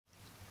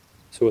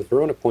So with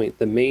Varuna Point,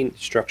 the main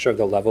structure of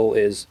the level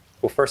is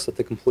we'll first have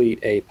to complete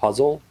a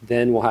puzzle,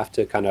 then we'll have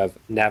to kind of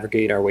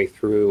navigate our way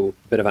through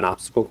a bit of an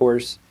obstacle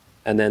course,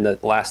 and then the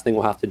last thing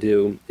we'll have to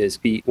do is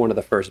beat one of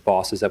the first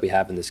bosses that we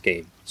have in this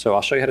game. So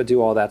I'll show you how to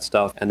do all that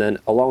stuff, and then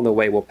along the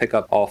way we'll pick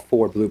up all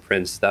 4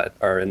 blueprints that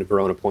are in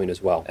Varuna Point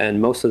as well.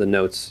 And most of the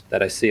notes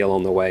that I see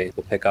along the way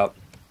we'll pick up.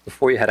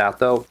 Before you head out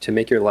though, to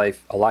make your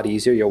life a lot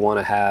easier, you'll want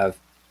to have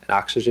an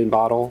oxygen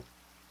bottle,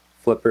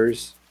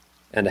 flippers,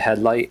 and a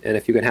headlight. And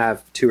if you can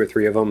have 2 or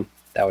 3 of them,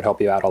 that would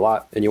help you out a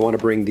lot. And you want to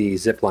bring the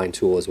zipline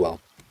tool as well.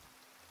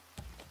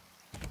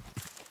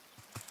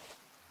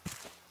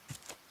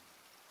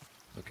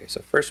 Okay,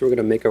 so first we're going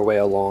to make our way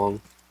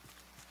along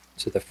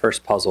to the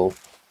first puzzle.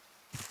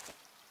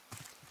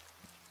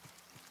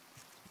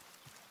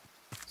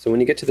 So when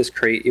you get to this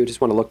crate, you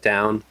just want to look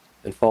down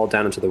and fall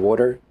down into the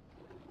water.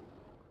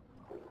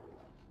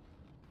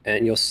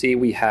 And you'll see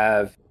we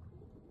have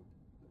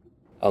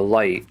a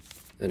light.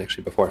 And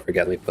actually, before I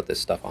forget, let me put this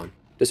stuff on.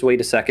 Just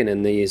wait a second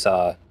and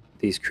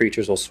these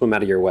creatures will swim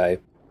out of your way.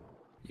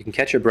 You can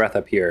catch your breath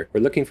up here. We're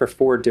looking for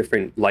 4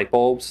 different light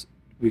bulbs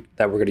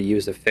that we're going to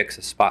use to fix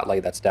a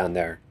spotlight that's down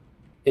there.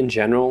 In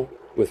general,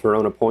 with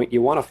Varuna Point,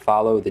 you want to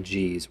follow the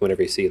G's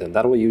whenever you see them.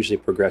 That'll usually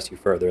progress you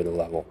further in the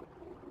level.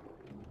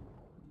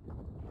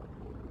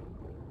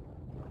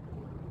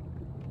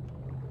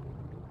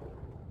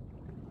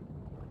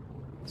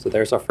 So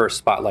there's our first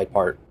spotlight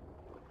part.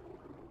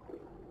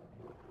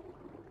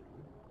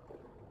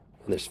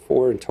 And there's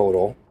 4 in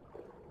total.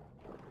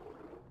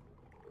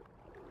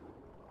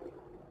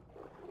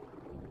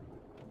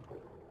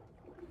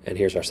 And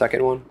here's our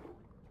second one.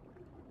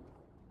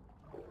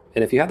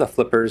 And if you have the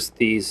flippers,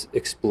 these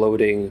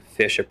exploding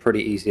fish are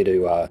pretty easy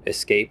to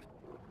escape.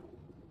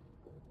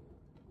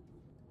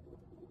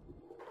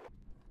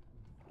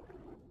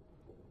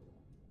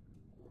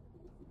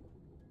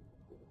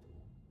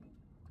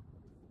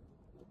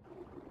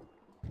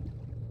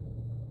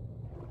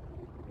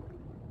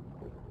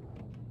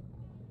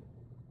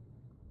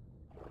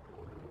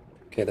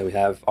 Okay, then we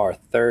have our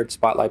third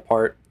spotlight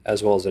part,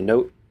 as well as a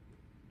note.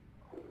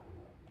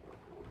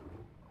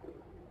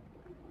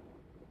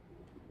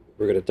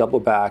 We're going to double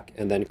back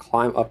and then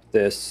climb up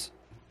this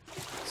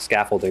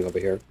scaffolding over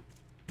here.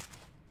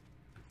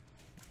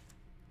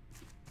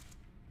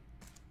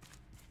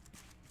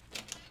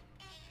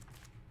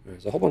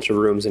 There's a whole bunch of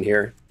rooms in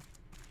here,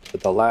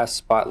 but the last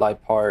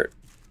spotlight part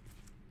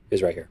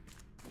is right here.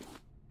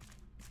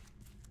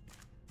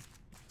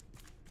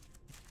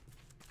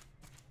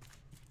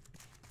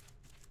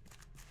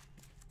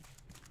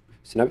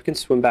 So now we can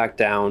swim back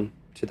down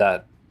to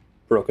that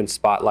broken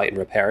spotlight and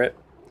repair it.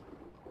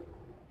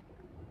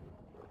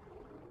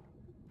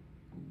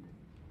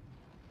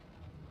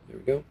 There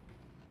we go.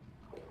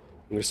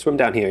 I'm going to swim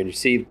down here, and you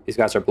see these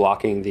guys are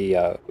blocking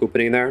the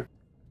opening there.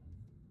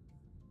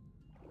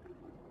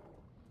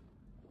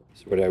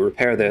 So we're going to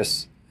repair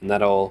this, and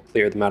that'll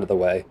clear them out of the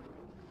way.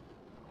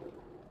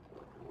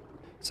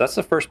 So that's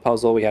the first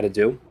puzzle we had to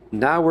do.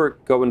 Now we're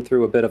going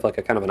through a bit of like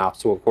a kind of an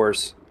obstacle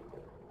course.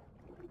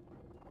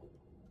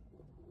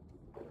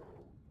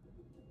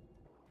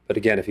 But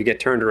again, if you get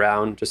turned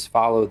around, just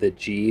follow the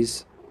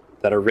G's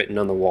that are written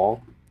on the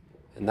wall,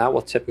 and that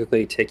will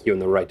typically take you in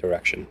the right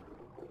direction.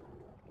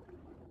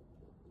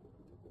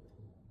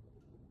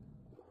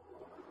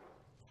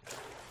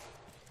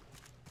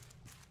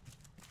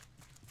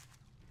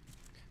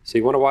 So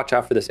you want to watch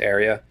out for this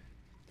area.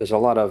 There's a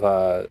lot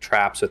of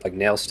traps with like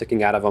nails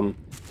sticking out of them.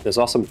 There's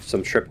also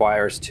some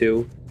tripwires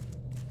too.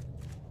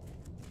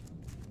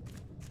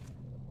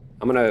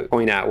 I'm going to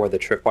point out where the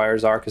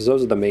tripwires are, because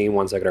those are the main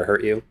ones that are going to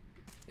hurt you.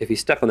 If you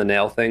step on the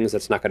nail things,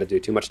 that's not going to do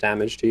too much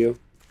damage to you.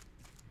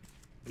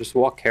 Just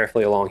walk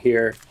carefully along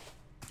here.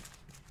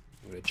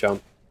 I'm going to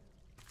jump.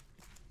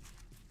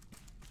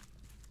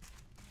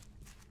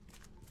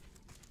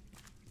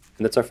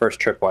 And that's our first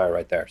tripwire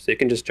right there. So you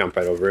can just jump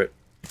right over it.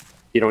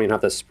 You don't even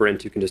have to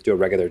sprint. You can just do a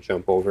regular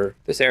jump over.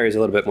 This area is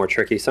a little bit more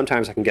tricky.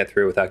 Sometimes I can get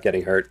through without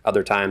getting hurt.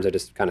 Other times I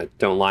just kind of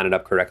don't line it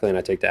up correctly and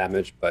I take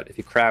damage. But if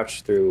you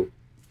crouch through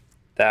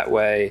that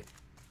way, you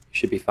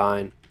should be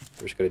fine.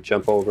 We're just going to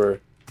jump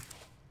over.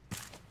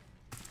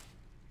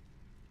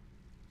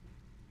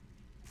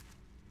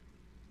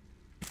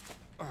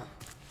 So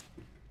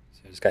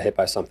I just got hit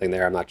by something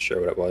there. I'm not sure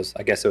what it was.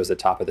 I guess it was the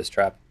top of this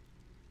trap.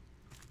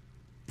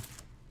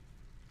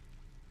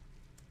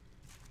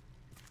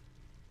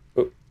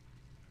 Ooh.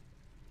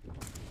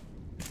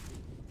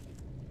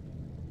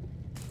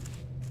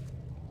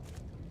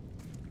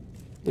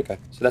 Okay,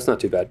 so that's not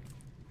too bad.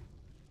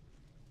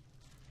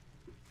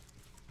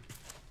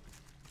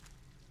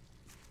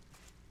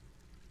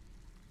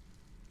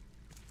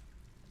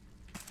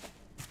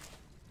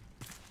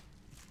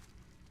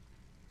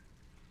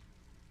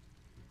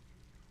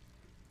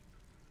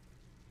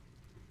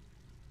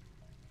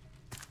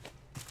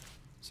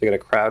 So you're going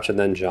to crouch and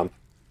then jump.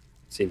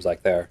 Seems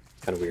like there.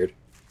 It's kind of weird.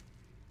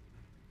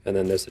 And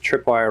then there's the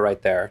tripwire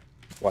right there.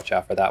 Watch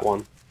out for that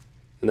one.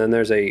 And then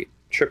there's a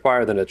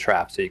tripwire, then a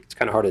trap. So it's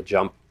kind of hard to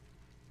jump.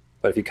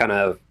 But if you kind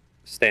of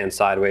stand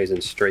sideways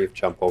and strafe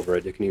jump over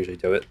it. You can usually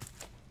do it.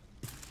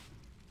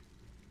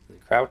 And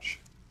crouch.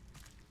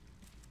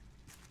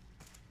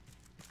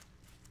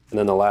 And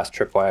then the last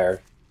tripwire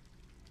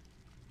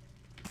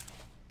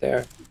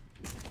there.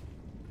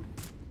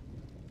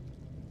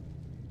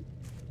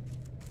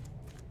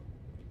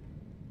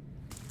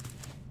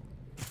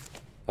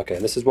 Okay,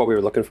 and this is what we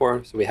were looking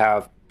for. So we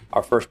have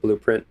our first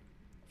blueprint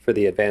for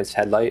the advanced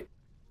headlight,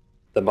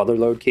 the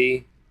motherlode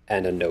key,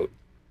 and a note.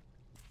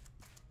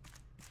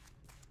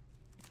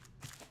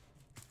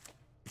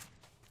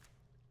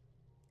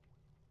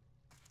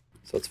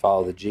 So let's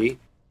follow the G.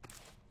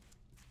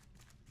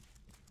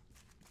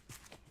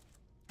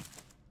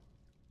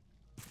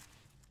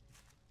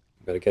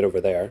 I'm going to get over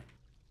there.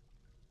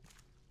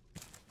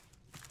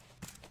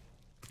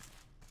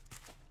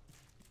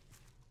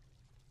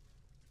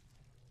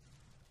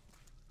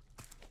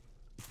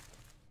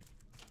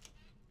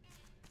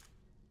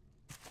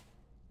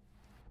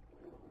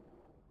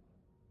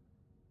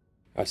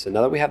 All right, so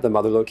now that we have the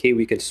motherlode key,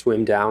 we can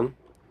swim down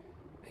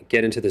and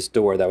get into this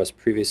door that was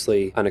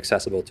previously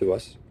inaccessible to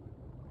us.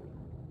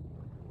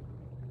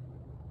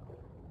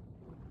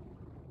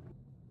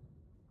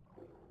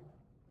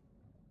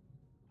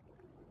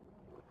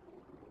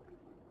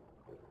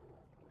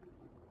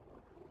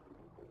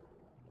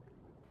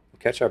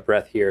 Catch our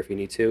breath here if you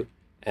need to,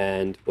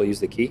 and we'll use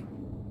the key.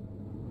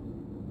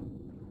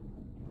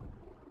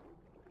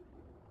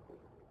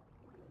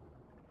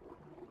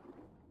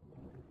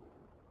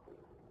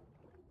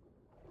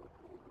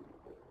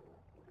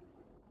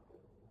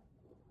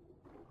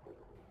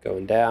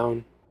 Going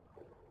down.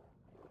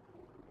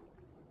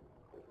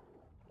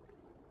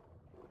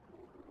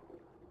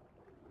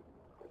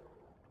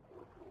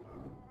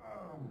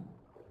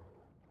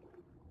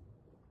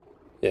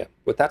 Yeah,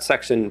 with that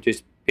section,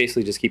 just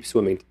basically just keep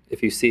swimming.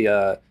 If you see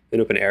an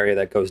open area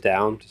that goes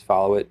down, just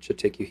follow it. It should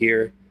take you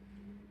here.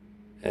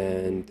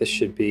 And this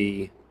should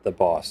be the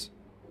boss.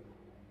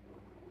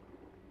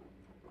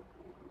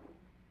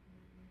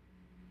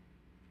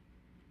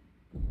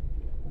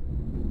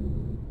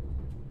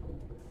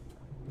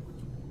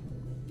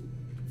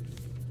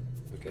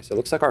 Okay, so it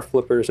looks like our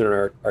flippers and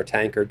our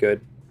tank are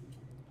good.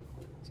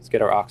 So let's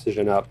get our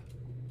oxygen up.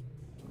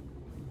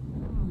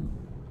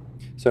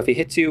 So if he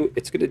hits you,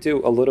 it's going to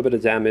do a little bit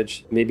of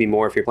damage, maybe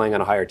more if you're playing on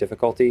a higher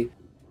difficulty.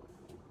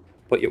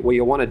 But what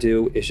you'll want to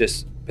do is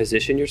just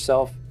position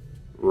yourself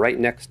right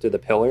next to the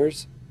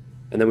pillars.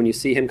 And then when you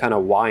see him kind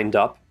of wind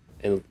up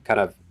and kind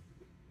of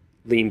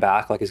lean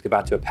back like he's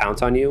about to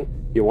pounce on you,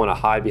 you'll want to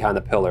hide behind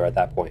the pillar at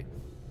that point.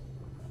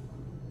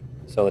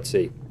 So let's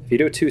see. If you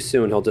do it too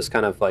soon, he'll just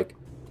kind of like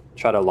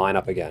try to line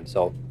up again.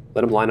 So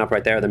let him line up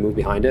right there, then move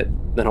behind it.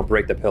 Then he'll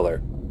break the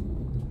pillar.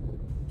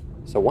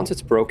 So once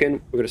it's broken,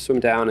 we're going to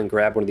swim down and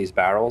grab one of these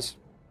barrels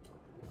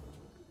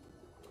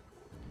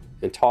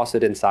and toss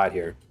it inside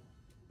here.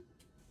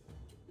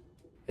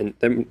 And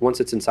then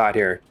once it's inside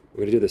here, we're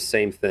going to do the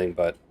same thing,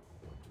 but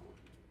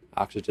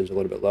oxygen's a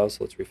little bit low,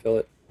 so let's refill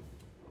it.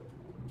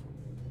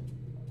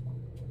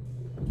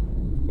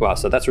 Wow,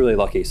 so that's really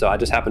lucky. So I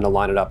just happened to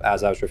line it up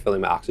as I was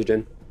refilling my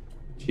oxygen.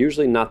 It's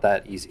usually not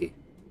that easy,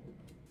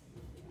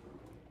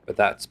 but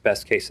that's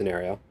best case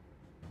scenario.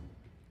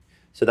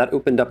 So that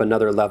opened up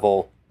another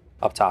level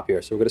up top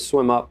here. So we're going to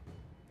swim up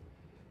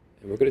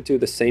and we're going to do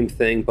the same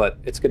thing, but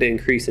it's going to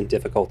increase in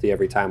difficulty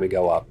every time we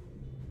go up.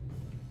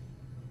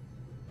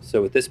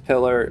 So with this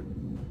pillar,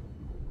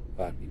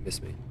 oh, he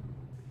missed me.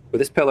 With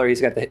this pillar,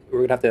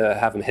 we're going to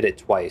have him hit it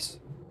twice.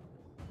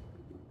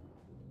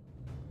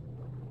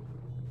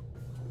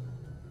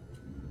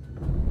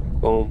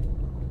 Boom.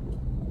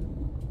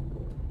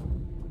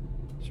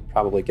 Should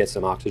probably get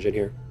some oxygen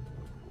here.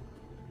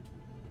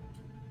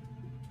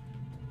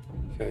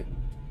 Okay.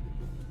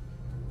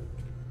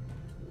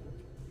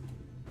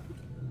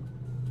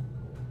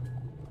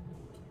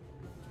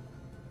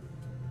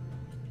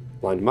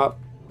 Line them up.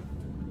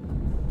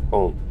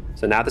 Boom.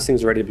 So now this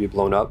thing's ready to be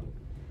blown up.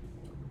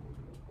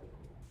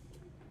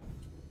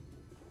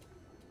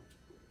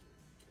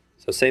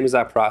 So same as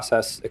that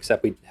process,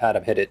 except we had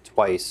him hit it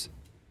twice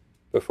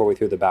before we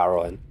threw the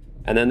barrel in.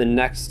 And then the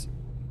next,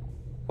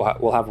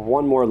 we'll have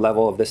one more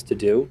level of this to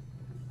do.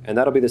 And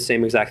that'll be the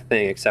same exact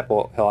thing, except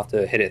he'll have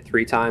to hit it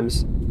 3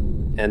 times.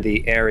 And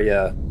the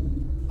area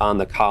on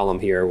the column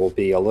here will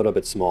be a little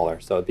bit smaller,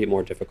 so it'll be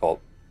more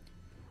difficult.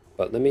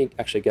 But let me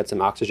actually get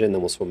some oxygen,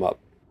 then we'll swim up.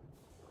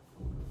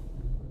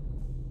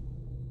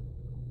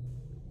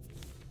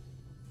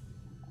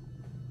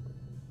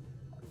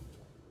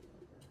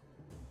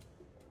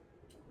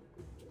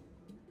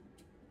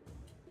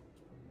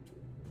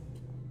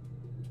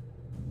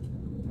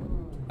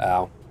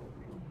 Ow.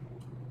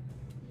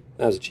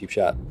 That was a cheap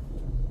shot.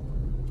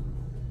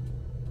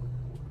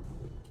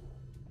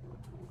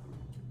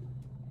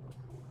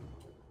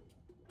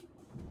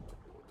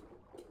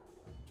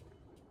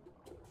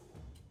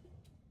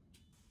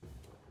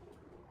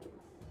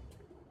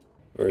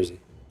 Where is he?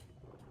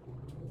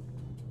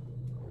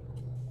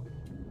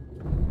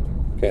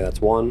 Okay,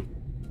 that's one.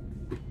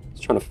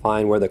 Just trying to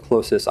find where the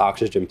closest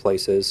oxygen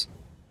place is.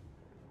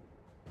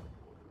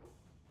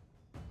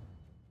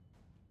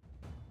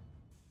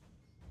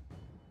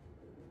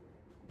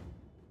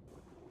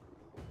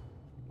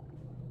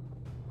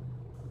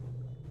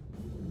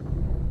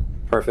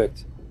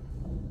 Perfect.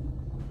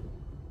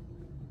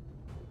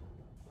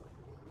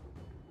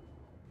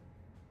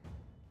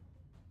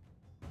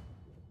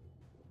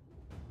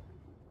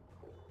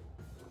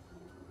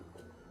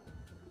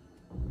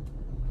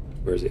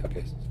 Where is he?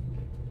 Okay.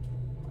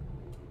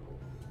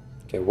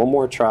 Okay, one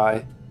more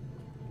try.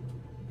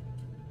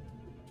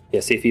 Yeah,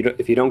 see,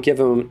 if you don't give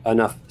him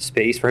enough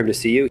space for him to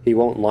see you, he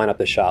won't line up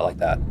the shot like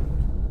that.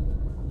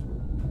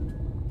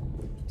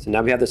 So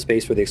now we have the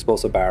space for the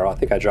explosive barrel. I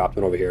think I dropped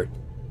one over here.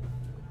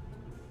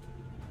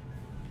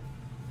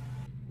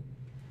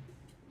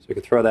 So we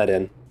can throw that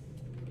in.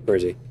 Where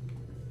is he?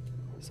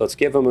 So let's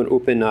give him an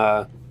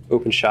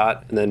open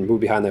shot and then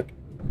move behind the...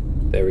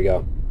 There we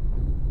go.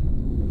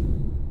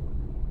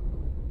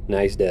 Now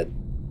he's dead.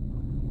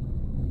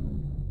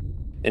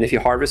 And if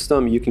you harvest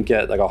them, you can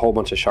get like a whole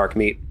bunch of shark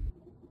meat.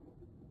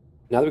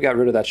 Now that we got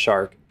rid of that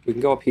shark, we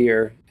can go up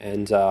here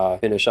and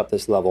finish up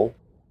this level.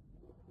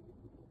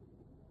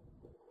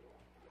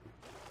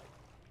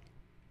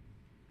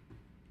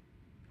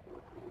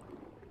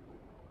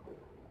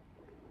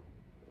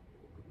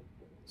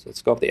 So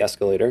let's go up the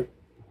escalator.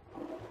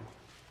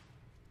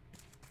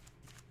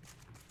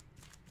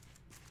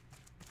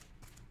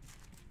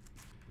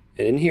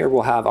 And in here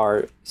we'll have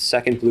our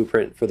second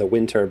blueprint for the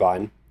wind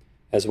turbine,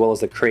 as well as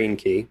the crane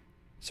key.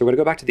 So we're going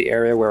to go back to the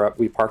area where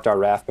we parked our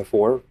raft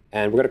before,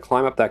 and we're going to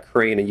climb up that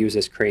crane and use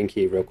this crane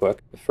key real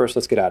quick. But first,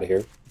 let's get out of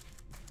here.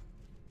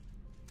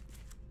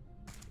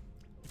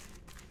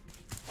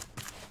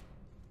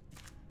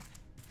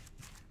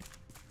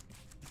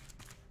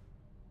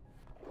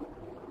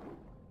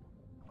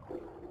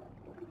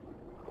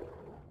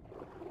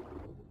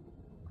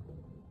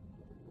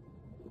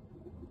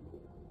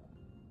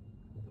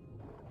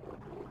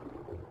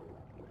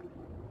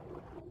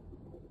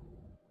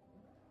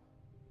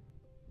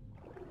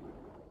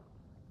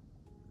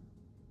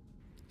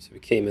 So we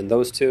came in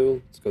those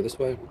two. Let's go this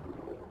way.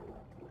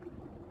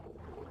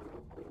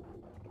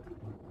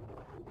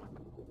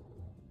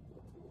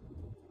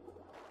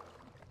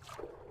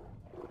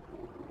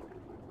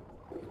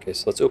 Okay,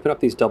 so let's open up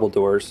these double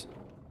doors.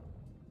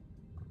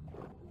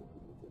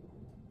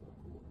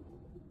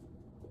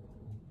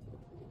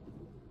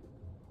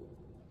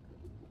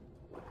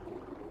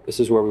 This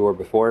is where we were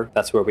before.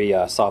 That's where we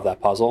solved that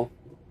puzzle.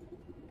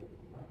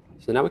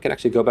 So now we can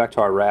actually go back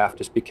to our raft.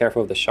 Just be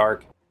careful of the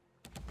shark.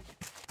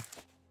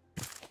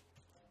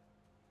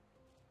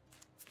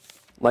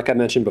 Like I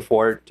mentioned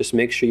before, just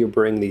make sure you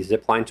bring the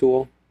zipline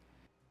tool.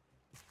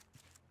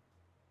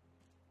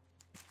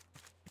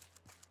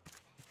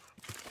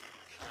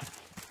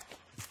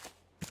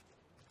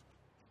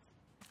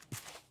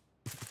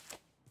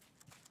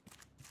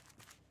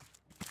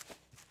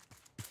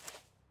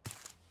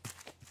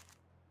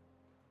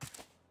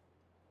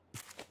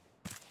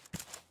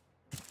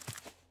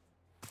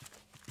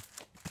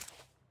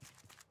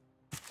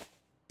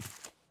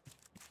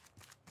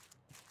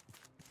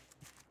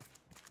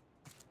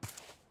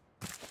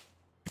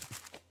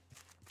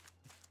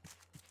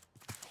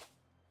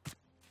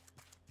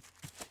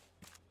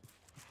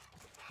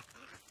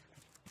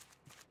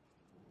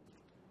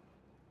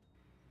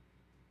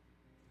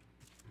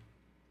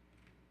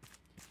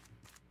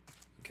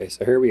 Okay,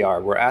 so here we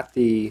are. We're at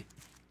the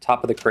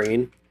top of the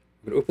crane.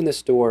 We're going to open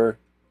this door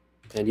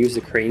and use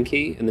the crane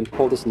key and then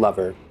pull this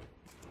lever.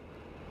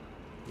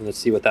 And let's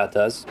see what that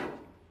does.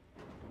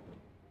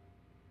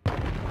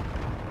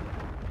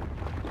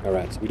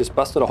 Alright, so we just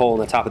busted a hole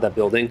in the top of that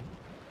building.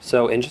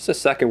 So in just a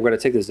second, we're going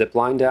to take the zip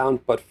line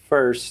down, but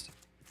first,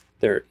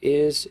 there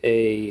is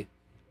a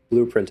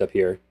blueprint up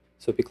here.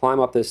 So if we climb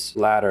up this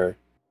ladder,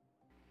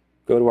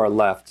 go to our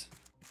left,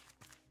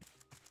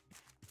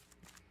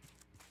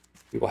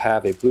 we will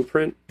have a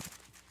blueprint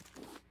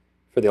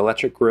for the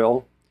electric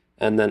grill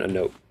and then a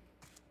note.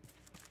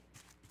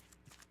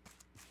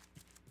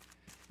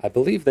 I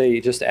believe they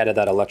just added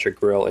that electric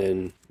grill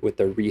in with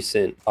the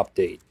recent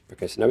update.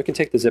 Okay, so now we can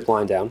take the zip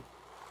line down.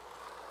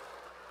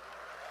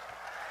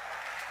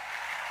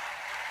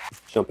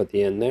 Jump at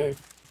the end there.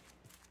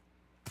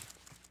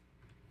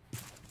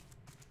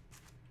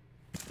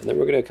 And then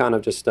we're going to kind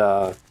of just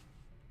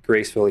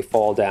gracefully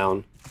fall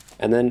down.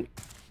 And then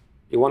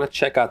you want to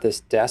check out this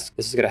desk.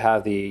 This is going to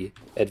have the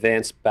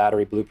advanced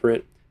battery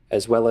blueprint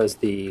as well as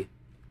the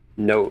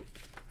note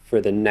for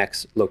the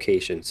next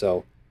location.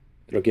 So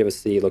it'll give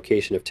us the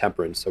location of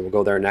Temperance. So we'll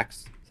go there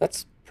next.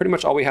 That's pretty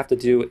much all we have to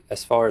do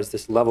as far as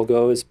this level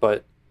goes.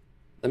 But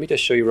let me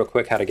just show you real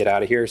quick how to get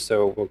out of here.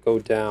 So we'll go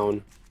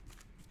down,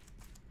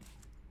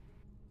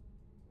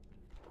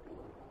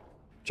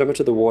 jump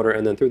into the water,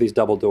 and then through these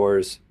double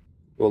doors,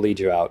 we'll lead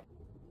you out.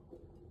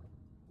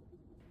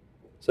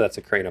 So that's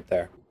a crane up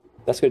there.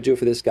 That's going to do it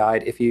for this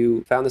guide. If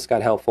you found this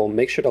guide helpful,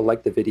 make sure to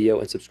like the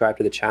video and subscribe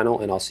to the channel,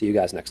 and I'll see you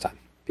guys next time.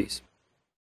 Peace.